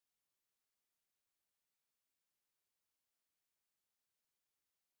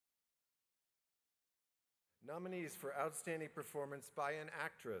Nominees for Outstanding Performance by an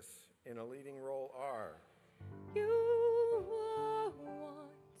Actress in a Leading Role are You were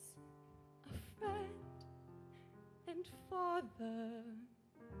once a friend and father,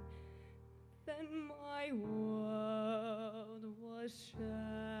 then my world was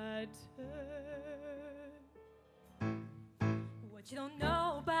shattered. What you don't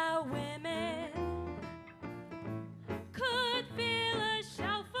know about women could fill a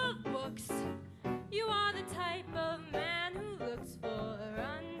shelf of books. You are the type of man who looks for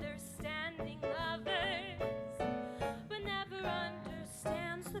understanding lovers, but never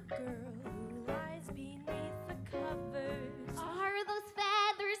understands the girl who lies beneath the covers. Are those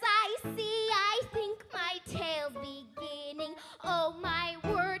feathers I see? I think my tail's beginning. Oh my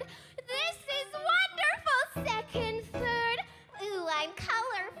word, this is wonderful. Second, third, ooh, I'm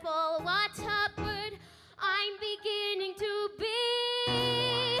colorful. What a bird I'm beginning to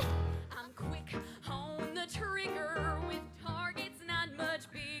be. I'm quick on the trigger with targets not much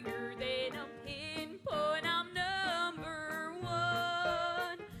bigger than a pinpoint. I'm number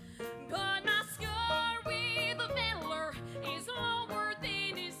one, but my scar with a feller is lower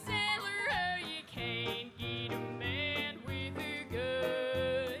than his cellar. Oh, you can't get a man with a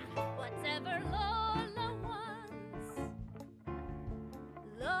gun. Whatever Lola wants,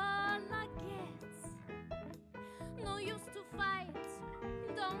 Lola gets. No use to fight,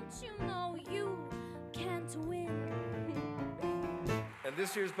 don't you know you can't win? And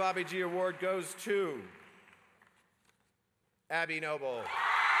this year's Bobby G Award goes to Abby Noble,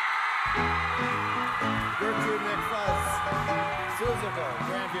 Gertrude McFuzz, Silsville,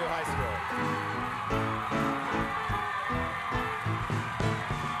 Grandview High School.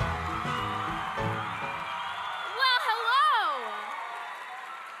 Well, hello!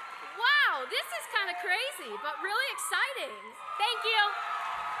 Wow, this is kind of crazy, but really exciting. Thank you.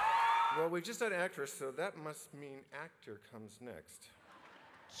 Well, we've just done actress, so that must mean actor comes next.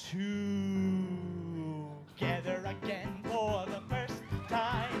 Together again for the first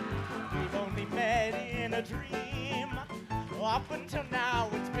time. We've only met in a dream. Up until now,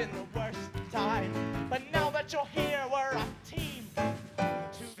 it's been the worst time. But now that you're here, we're a team.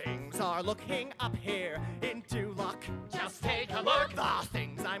 Things are looking up here into luck. Just take a look. The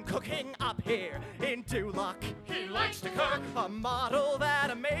things I'm cooking up here into luck. He likes to cook. A model that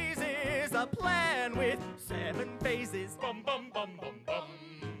amazes. A plan with 7 phases. Bum, bum, bum, bum, bum.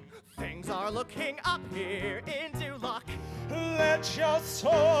 Things are looking up here into luck. Let your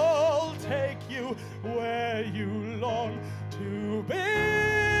soul take you where you long to be.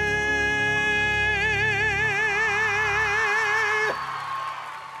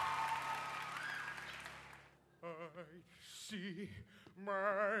 I see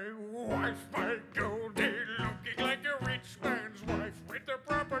my wife, my Goldie, looking like a rich man's wife with a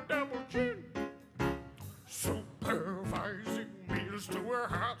proper double chin, supervising meals to her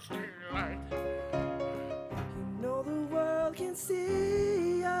heart's delight. You know the world can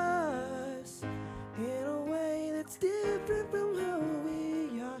see us in a way that's different from who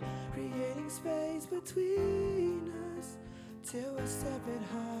we are, creating space between us till we're separate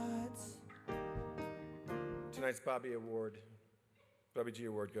hearts. Tonight's Bobby G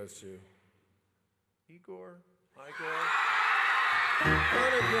Award goes to Igor, Connor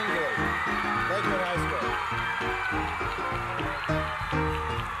Grimwood, Lakewood High School.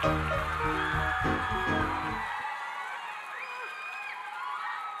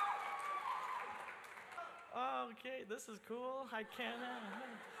 Okay, this is cool. I can't.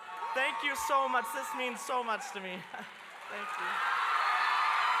 Thank you so much. This means so much to me. Thank you.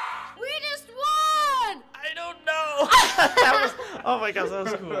 We just won! I don't know. Oh my gosh, that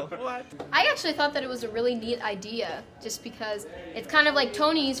was cool. What? I actually thought that it was a really neat idea, just because it's kind of like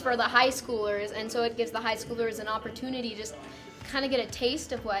Tony's for the high schoolers, and so it gives the high schoolers an opportunity to just kind of get a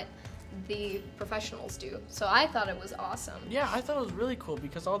taste of what the professionals do. So I thought it was awesome. Yeah, I thought it was really cool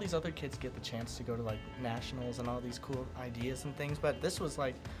because all these other kids get the chance to go to like nationals and all these cool ideas and things, but this was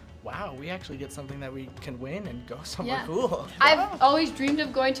like, wow, we actually get something that we can win and go somewhere cool. I've always dreamed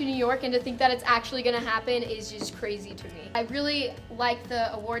of going to New York, and to think that it's actually going to happen is just crazy to me. I really like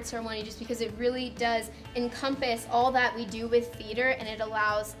the award ceremony just because it really does encompass all that we do with theater, and it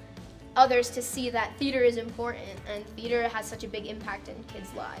allows others to see that theater is important and theater has such a big impact in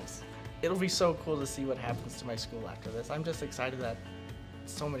kids' lives. It'll be so cool to see what happens to my school after this. I'm just excited that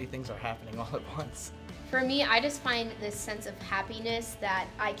so many things are happening all at once. For me, I just find this sense of happiness that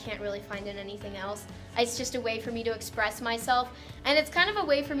I can't really find in anything else. It's just a way for me to express myself, and it's kind of a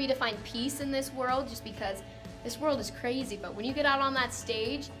way for me to find peace in this world, just because this world is crazy, but when you get out on that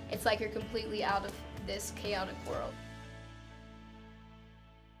stage, it's like you're completely out of this chaotic world.